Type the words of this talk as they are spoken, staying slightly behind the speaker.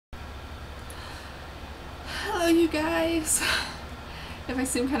Hello you guys! If I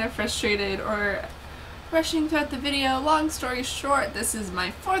seem kind of frustrated or rushing throughout the video, long story short, this is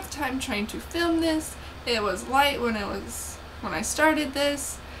my fourth time trying to film this. It was light when I started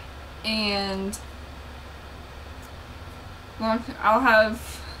this, and well, I'll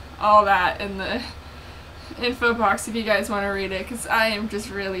have all that in the info box if you guys want to read it, because I am just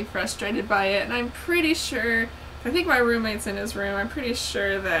really frustrated by it, and I'm pretty sure, I think my roommate's in his room, I'm pretty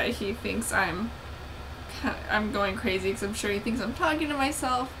sure that he thinks I'm going crazy, because I'm sure he thinks I'm talking to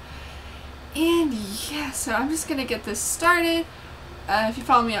myself. And yeah, so I'm just gonna get this started. If you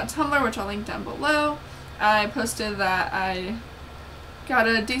follow me on Tumblr, which I'll link down below, I posted that I got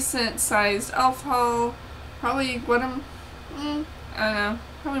a decent sized E.L.F haul, probably one of, I don't know,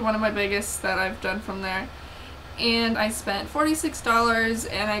 probably one of my biggest that I've done from there. And I spent $46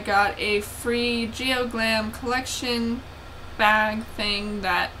 and I got a free Geo Glam collection bag thing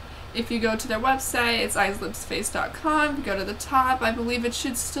that if you go to their website, it's eyeslipsface.com, you go to the top, I believe it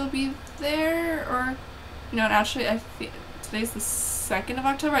should still be there, or, you know, actually, I think today's the 2nd of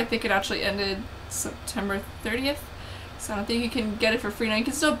October, I think it actually ended September 30th, so I don't think you can get it for free now. You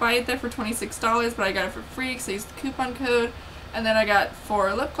can still buy it there for $26, but I got it for free because I used the coupon code. And then I got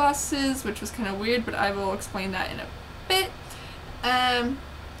 4 lip glosses, which was kind of weird, but I will explain that in a bit. I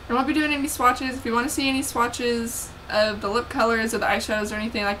won't be doing any swatches. If you want to see any swatches of the lip colors or the eyeshadows or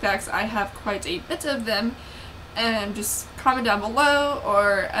anything like that, because I have quite a bit of them, just comment down below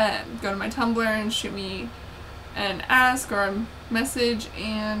or go to my Tumblr and shoot me an ask or a message,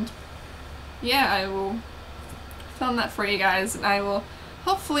 and yeah, I will film that for you guys, and I will,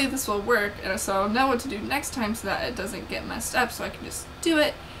 hopefully this will work, so I'll know what to do next time so that it doesn't get messed up, so I can just do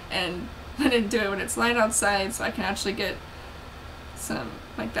it, and I didn't do it when it's light outside, so I can actually get some,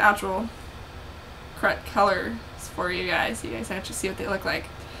 like, the actual correct colors for you guys, so you guys can actually see what they look like.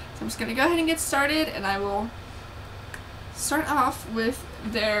 So I'm just gonna go ahead and get started, and I will start off with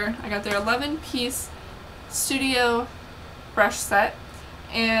I got their 11-piece studio brush set,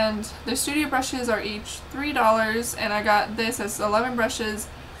 and their studio brushes are each $3, and I got this as 11 brushes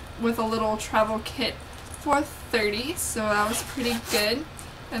with a little travel kit for $30, so that was pretty good.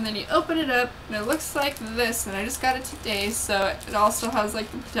 And then you open it up and it looks like this, and I just got it today, so it also has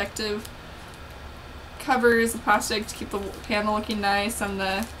like the protective covers, the plastic to keep the handle looking nice, and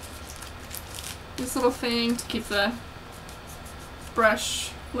this little thing to keep the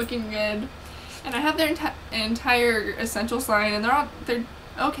brush looking good. And I have their entire essentials line, and they're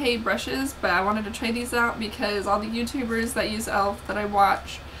okay brushes, but I wanted to try these out because all the YouTubers that use E.L.F that I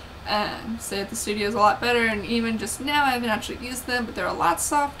watch say that the studio is a lot better, and even just now I haven't actually used them, but they're a lot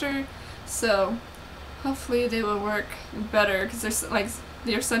softer, so hopefully they will work better, because there's like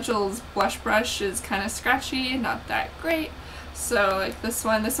the Essentials blush brush is kind of scratchy, not that great, so like this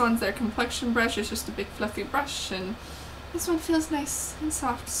one's their complexion brush, it's just a big fluffy brush, and this one feels nice and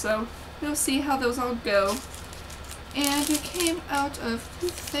soft, so we'll see how those all go. And it came out of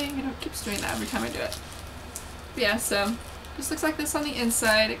this thing, it keeps doing that every time I do it. But yeah, so just looks like this on the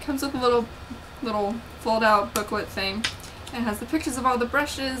inside. It comes with a little fold out booklet thing. It has the pictures of all the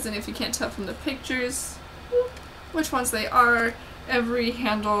brushes, and if you can't tell from the pictures which ones they are, every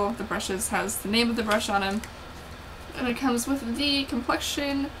handle of the brushes has the name of the brush on them. And it comes with the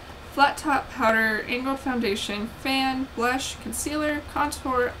complexion, flat top powder, angled foundation, fan, blush, concealer,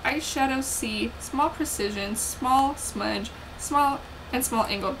 contour, eyeshadow C, small precision, small smudge, small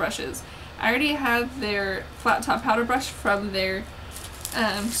angled brushes. I already have their flat top powder brush from their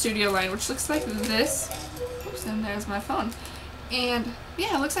studio line, which looks like this. Oops, and there's my phone. And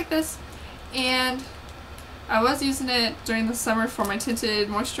yeah, it looks like this. And I was using it during the summer for my tinted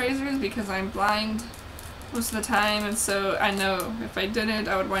moisturizers because I'm blind most of the time, and so I know if I didn't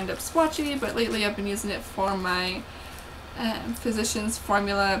I would wind up swatchy, but lately I've been using it for my Physicians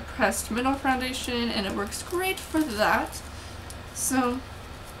Formula pressed middle foundation, and it works great for that. So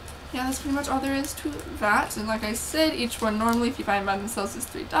yeah, that's pretty much all there is to that, and like I said, each one normally if you buy them by themselves is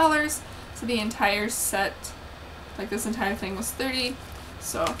 $3, so the entire set, like this entire thing, was $30,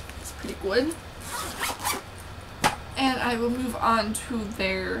 so it's pretty good. And I will move on to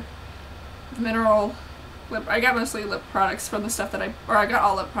their mineral lip. I got mostly lip products from the stuff that I got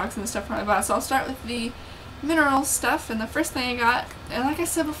all lip products and the stuff from I bought, so I'll start with the mineral stuff. And the first thing I got, and like I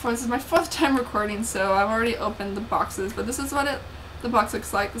said before, this is my 4th time recording, so I've already opened the boxes, but this is what the box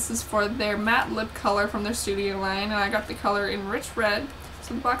looks like. This is for their matte lip color from their studio line, and I got the color in Rich Red.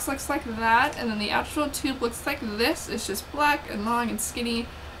 So the box looks like that, and then the actual tube looks like this. It's just black and long and skinny.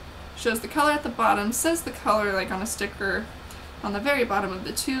 Shows the color at the bottom, says the color like on a sticker on the very bottom of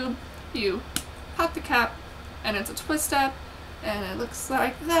the tube. You pop the cap, and it's a twist up, And it looks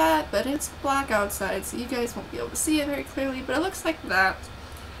like that, but it's black outside, so you guys won't be able to see it very clearly, but it looks like that.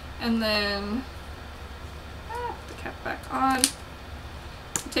 And then, put the cap back on.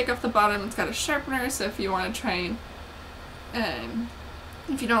 Take off the bottom, it's got a sharpener, so if you want to try and,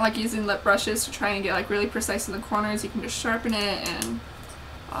 if you don't like using lip brushes to try and get like really precise in the corners, you can just sharpen it and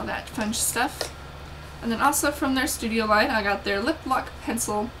all that fun stuff. And then also from their studio line, I got their lip lock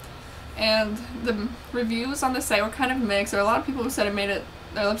pencil. And the reviews on the site were kind of mixed. There are a lot of people who said it made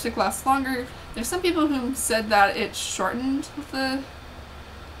their lipstick last longer. There's some people who said that it shortened the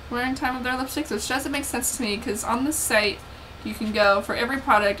wearing time of their lipsticks, which doesn't make sense to me because on the site you can go for every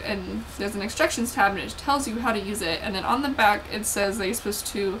product and there's an instructions tab and it tells you how to use it. And then on the back it says that you're supposed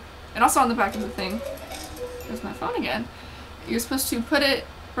to, and also on the back of the thing, there's my phone again, you're supposed to put it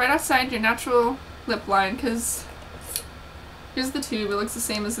right outside your natural lip line because here's the tube, it looks the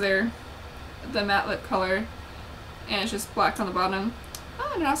same as the matte lip color, and it's just black on the bottom.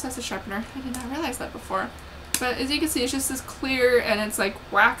 Oh, and it also has a sharpener. I did not realize that before. But as you can see, it's just this clear and it's like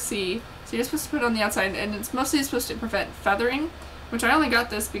waxy, so you're supposed to put it on the outside, and it's mostly supposed to prevent feathering, which I only got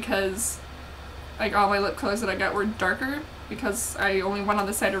this because like all my lip colors that I got were darker because I only went on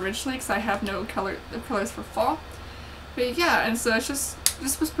the site originally because I have no lip colors for fall. But yeah, and so it's just you're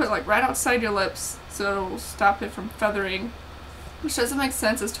supposed to put it like right outside your lips so it'll stop it from feathering. Which doesn't make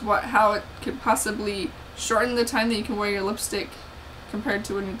sense as to how it could possibly shorten the time that you can wear your lipstick compared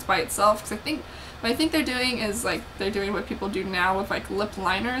to when it's by itself. Because what I think they're doing is like they're doing what people do now with like lip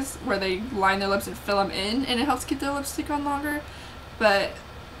liners, where they line their lips and fill them in, and it helps keep their lipstick on longer. But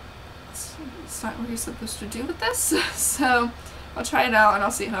it's not what you're supposed to do with this. So I'll try it out and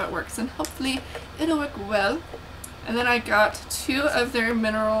I'll see how it works, and hopefully it'll work well. And then I got 2 of their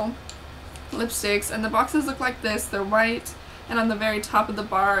mineral lipsticks, and the boxes look like this. They're white. And on the very top of the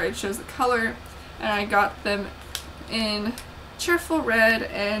bar it shows the color, and I got them in Cheerful Red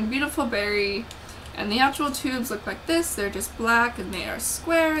and Beautiful Berry, and the actual tubes look like this. They're just black and they are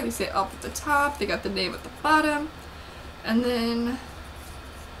square. They say E.L.F at the top, they got the name at the bottom, and then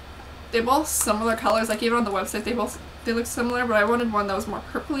they're both similar colors. Like even on the website they look similar, but I wanted one that was more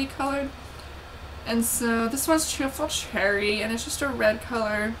purpley colored. And so this one's Cheerful Cherry, and it's just a red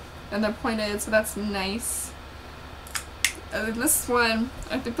color, and they're pointed, so that's nice. And then this one,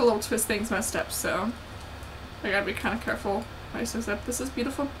 I think the little twist thing's messed up, so I gotta be kind of careful. This is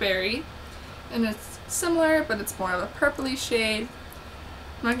Beautiful Berry, and it's similar, but it's more of a purpley shade.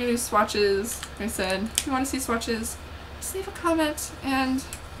 I'm not gonna do swatches. Like I said, if you want to see swatches, just leave a comment, and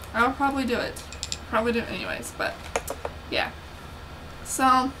I'll probably do it. Probably do it anyways, but yeah.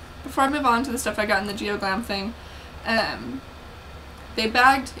 So before I move on to the stuff I got in the Geo Glam thing, they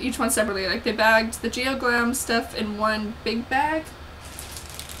bagged each one separately. Like they bagged the Geo Glam stuff in one big bag,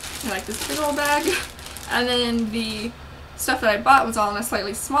 like this big old bag, and then the stuff that I bought was all in a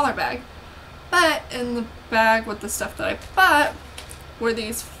slightly smaller bag. But in the bag with the stuff that I bought were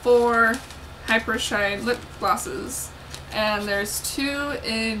these 4 Hyper Shine lip glosses, and there's 2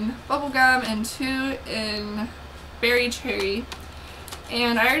 in bubblegum and 2 in berry cherry.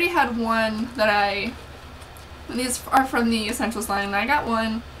 And I already had one that these are from the Essentials line, and I got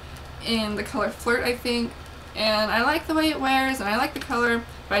one in the color Flirt, I think, and I like the way it wears and I like the color,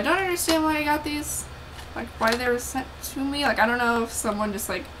 but I don't understand why I got these, like why they were sent to me. Like I don't know if someone just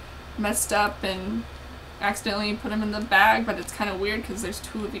like messed up and accidentally put them in the bag, but it's kind of weird because there's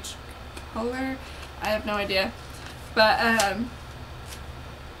 2 of each color. I have no idea, but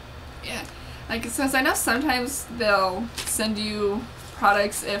yeah, like since I know sometimes they'll send you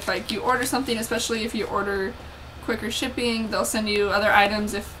products if like you order something, especially if you order quicker shipping, they'll send you other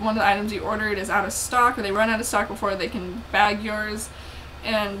items if one of the items you ordered is out of stock, or they run out of stock before they can bag yours.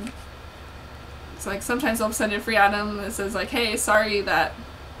 And it's like sometimes they'll send you a free item that says like, hey, sorry that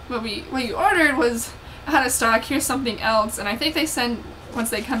what you ordered was out of stock, here's something else. And I think they send,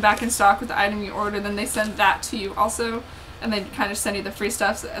 once they come back in stock with the item you ordered, then they send that to you also, and they kind of send you the free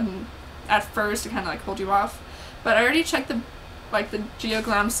stuff and at first to kind of like hold you off. But I already checked the Geo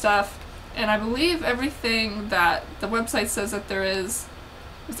Glam stuff, and I believe everything that the website says that there is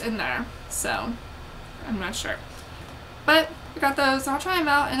in there, so I'm not sure. But I got those, I'll try them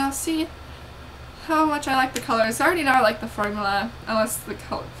out and I'll see how much I like the colors. I already know I like the formula, unless the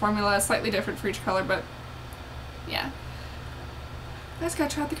formula is slightly different for each color, but yeah. I just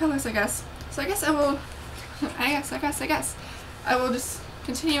gotta try out the colors, I guess. So I guess I will, I will just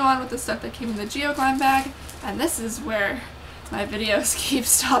continue on with the stuff that came in the Geo Glam bag, and this is where my videos keep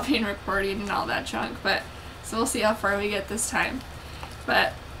stopping recording and all that junk, but so we'll see how far we get this time.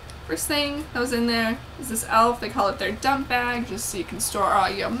 But first thing that was in there is this E.L.F. They call it their dump bag, just so you can store all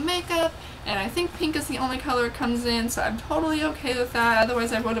your makeup and I think pink is the only color it comes in, so I'm totally okay with that.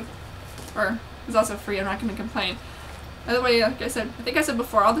 Otherwise I would have, or it was also free, I'm not going to complain. Other way, like I said, I think I said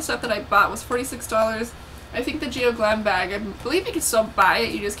before, all the stuff that I bought was $46. I think the Geo Glam bag, I believe you can still buy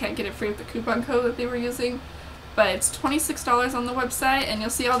it, you just can't get it free with the coupon code that they were using. But it's $26 on the website, and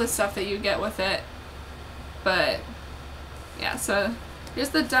you'll see all the stuff that you get with it. But, yeah, so here's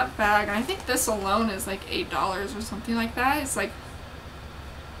the dump bag, and I think this alone is like $8 or something like that. It's like,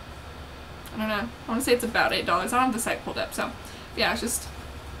 I don't know, I want to say it's about $8. I don't have the site pulled up, so, yeah, it's just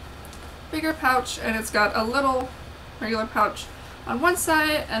bigger pouch, and it's got a little regular pouch on one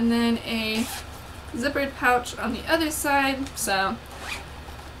side and then a zippered pouch on the other side. So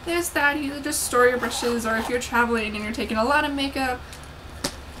there's that. You just store your brushes, or if you're traveling and you're taking a lot of makeup,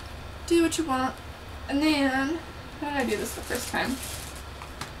 do what you want. And then, how did I do this the first time?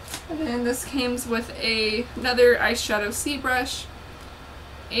 And then this came with another eyeshadow C brush,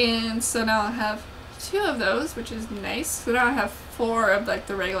 and so now I have 2 of those, which is nice. So now I have 4 of like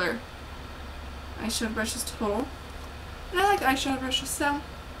the regular eyeshadow brushes total. And I like eyeshadow brushes, so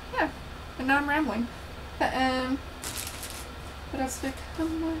yeah. And now I'm rambling. What else did it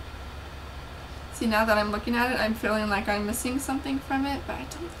come with? See, now that I'm looking at it, I'm feeling like I'm missing something from it, but I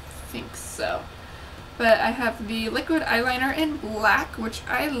don't think so. But I have the liquid eyeliner in black, which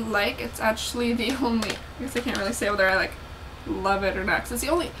I like. It's actually the only, I guess I can't really say whether I like love it or not, because it's the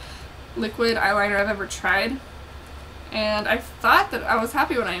only liquid eyeliner I've ever tried. And I thought that I was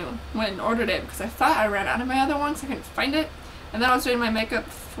happy when I went and ordered it, because I thought I ran out of my other one, so I couldn't find it. And then I was doing my makeup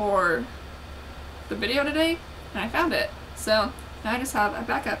for the video today, and I found it. So now I just have a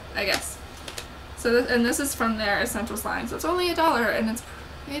backup, I guess. So this is from their Essentials line, so it's only $1, and it's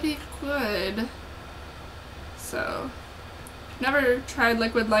pretty good. So, never tried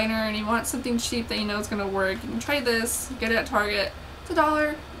liquid liner, and you want something cheap that you know is gonna work, you can try this. Get it at Target. It's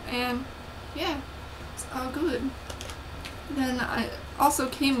 $1, and yeah, it's all good. Then I also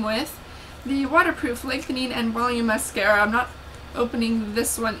came with the waterproof lengthening and volume mascara. I'm not opening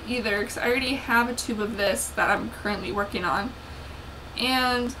this one either because I already have a tube of this that I'm currently working on.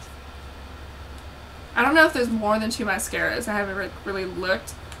 And I don't know if there's more than 2 mascaras. I haven't really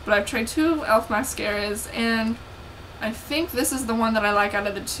looked, but I've tried 2 E.L.F. mascaras, and I think this is the one that I like out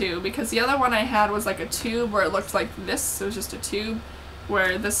of the 2, because the other one I had was like a tube where it looked like this. It was just a tube,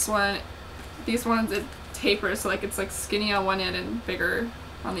 where this one, these ones, it tapers, so like it's like skinny on one end and bigger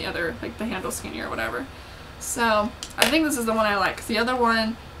on the other, like the handle skinny or whatever. So I think this is the one I like, 'cause the other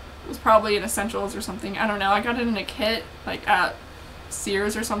one was probably in Essentials or something. I don't know. I got it in a kit like at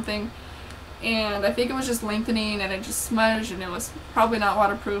Sears or something, and I think it was just lengthening and it just smudged, and it was probably not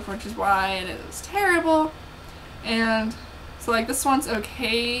waterproof, which is why, and it was terrible. And so like this one's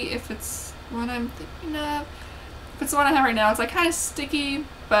okay if it's what I'm thinking of. If it's the one I have right now, it's like kind of sticky,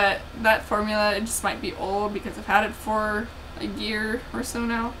 but that formula, it just might be old because I've had it for a year or so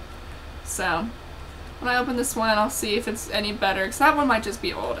now. So when I open this one, I'll see if it's any better, because that one might just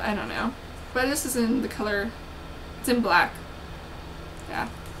be old. I don't know. But this is in the color, it's in black. Yeah.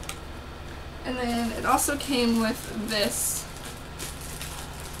 And then it also came with this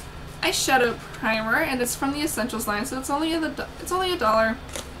eyeshadow primer, and it's from the Essentials line, so it's only $1.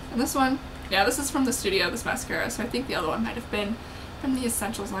 And this one, yeah, this is from the Studio, this mascara, so I think the other one might have been from the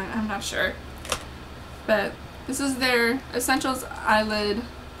Essentials line, I'm not sure. But this is their Essentials eyelid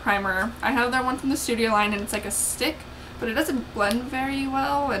primer. I have their one from the Studio line, and it's like a stick, but it doesn't blend very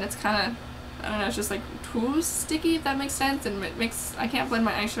well, and it's kind of, I don't know, it's just like too sticky, if that makes sense, and it makes, I can't blend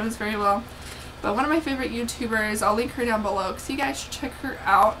my eyeshadows very well. But one of my favorite YouTubers, I'll link her down below, because you guys should check her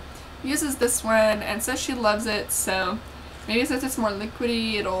out, uses this one and says she loves it, so maybe since it's more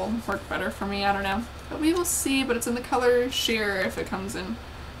liquidy, it'll work better for me, I don't know. But we will see, but it's in the color Sheer if it comes in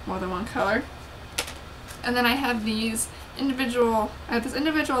more than one color. And then I have these individual, this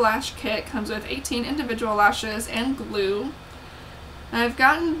individual lash kit, comes with 18 individual lashes and glue. And I've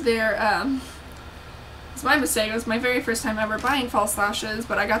gotten their, it's my mistake, it was my very first time ever buying false lashes,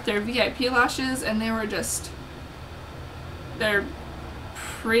 but I got their VIP lashes, and they were just, they're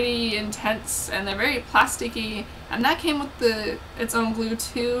pretty intense, and they're very plasticky, and that came with its own glue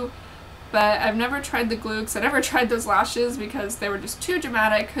too. But I've never tried the glue, because I never tried those lashes because they were just too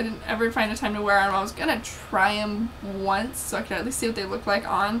dramatic. Couldn't ever find a time to wear them. I was gonna try them once so I could at least see what they look like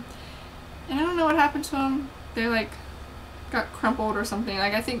on, and I don't know what happened to them. They like got crumpled or something.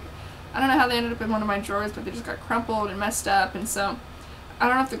 Like I don't know how they ended up in one of my drawers, but they just got crumpled and messed up, and so I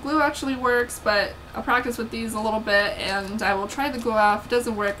don't know if the glue actually works, but I'll practice with these a little bit and I will try the glue out. If it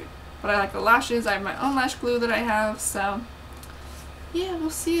doesn't work, but I like the lashes, I have my own lash glue that I have, so yeah, we'll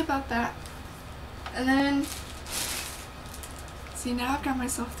see about that. And then, let's See, now I've got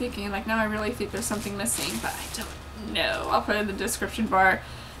myself thinking, like, now I really think there's something missing, but I don't know. I'll put it in the description bar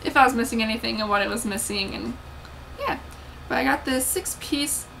if I was missing anything and what it was missing, and yeah. But I got this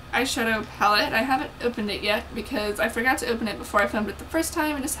 6-piece eyeshadow palette. I haven't opened it yet because I forgot to open it before I filmed it the first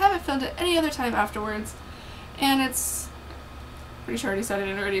time and just haven't filmed it any other time afterwards. And it's, pretty sure I already said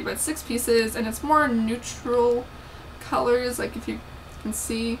it already, but 6 pieces, and it's more neutral colors, like if you can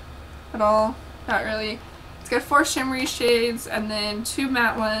see at all, not really. It's got 4 shimmery shades and then 2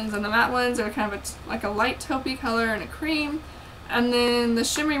 matte ones, and the matte ones are kind of like a light taupey color and a cream. And then the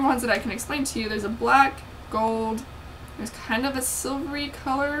shimmery ones that I can explain to you, there's a black, gold, there's kind of a silvery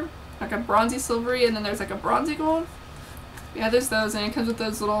color, like a bronzy silvery, and then there's like a bronzy gold. Yeah, there's those, and it comes with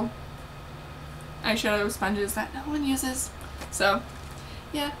those little eyeshadow sponges that no one uses. So,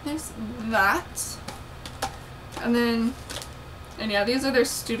 yeah, there's that. And then, and yeah, these are their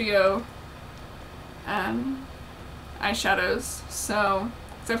studio eyeshadows. So,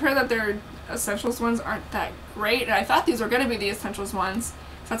 I've heard that their essentials ones aren't that great, and I thought these were going to be the essentials ones.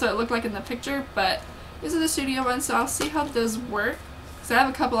 That's what it looked like in the picture, but these are the studio ones, so I'll see how those work. Because I have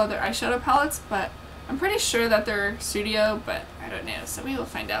a couple other eyeshadow palettes, but I'm pretty sure that they're studio, but I don't know, so we will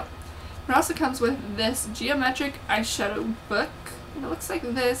find out. It also comes with this geometric eyeshadow book, and it looks like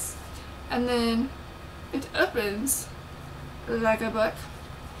this, and then it opens like a book.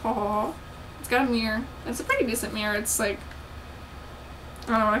 Oh, it's got a mirror. It's a pretty decent mirror. It's like, I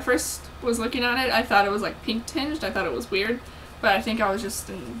don't know, when I first was looking at it, I thought it was like pink tinged. I thought it was weird, but I think I was just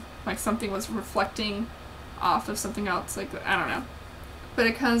in, like, something was reflecting off of something else. Like, I don't know. But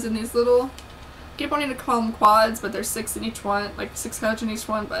it comes in these little, I keep wanting to call them quads, but there's 6 in each one, like 6 colors in each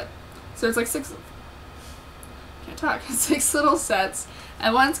one, but so it's like 6, can't talk, 6 little sets,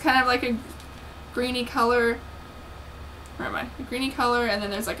 and one's kind of like a greeny color, where am I, a greeny color, and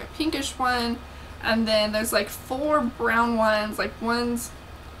then there's like a pinkish one, and then there's like 4 brown ones, like one's,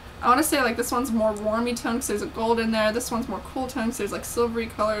 I want to say like this one's more warmy tone because there's a gold in there, this one's more cool tone because there's like silvery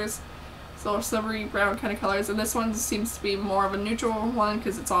colors, so silvery brown kind of colors, and this one seems to be more of a neutral one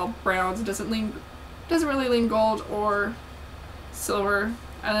because it's all browns, it doesn't really lean gold or silver.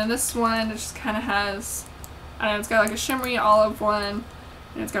 And then this one, it just kind of has, I don't know, it's got like a shimmery olive one,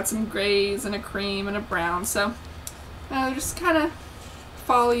 and it's got some grays and a cream and a brown, so they're just kind of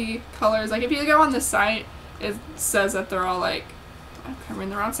fall-y colors. Like if you go on the site, it says that they're all like, I'm covering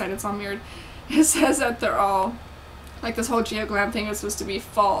the wrong side, it's all mirrored. It says that they're all, like this whole Geo Glam thing is supposed to be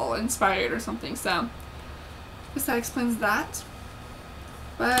fall inspired or something, so I guess that explains that.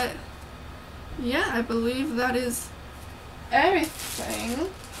 But yeah, I believe that is everything.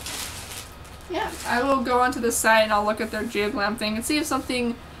 Yeah, I will go onto the site and I'll look at their Geo Glam thing and see if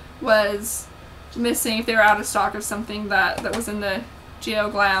something was missing, if they were out of stock of something that was in the Geo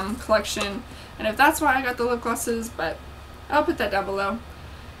Glam collection, and if that's why I got the lip glosses, but I'll put that down below.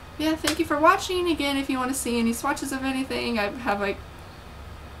 Yeah, thank you for watching. Again, if you want to see any swatches of anything, I have a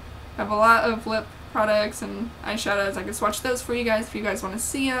lot of lip products and eyeshadows. I can swatch those for you guys if you guys want to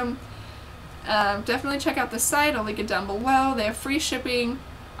see them. Definitely check out the site, I'll link it down below. They have free shipping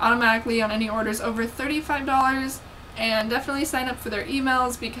automatically on any orders over $35, and definitely sign up for their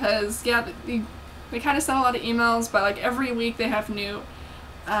emails because, yeah, they kind of send a lot of emails, but like every week they have new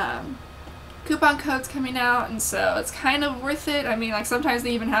coupon codes coming out, and so it's kind of worth it. I mean, like sometimes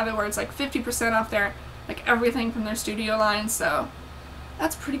they even have it where it's like 50% off their, like everything from their studio line, so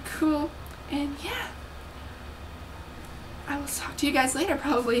that's pretty cool. And yeah, I will talk to you guys later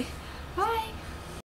probably. Bye!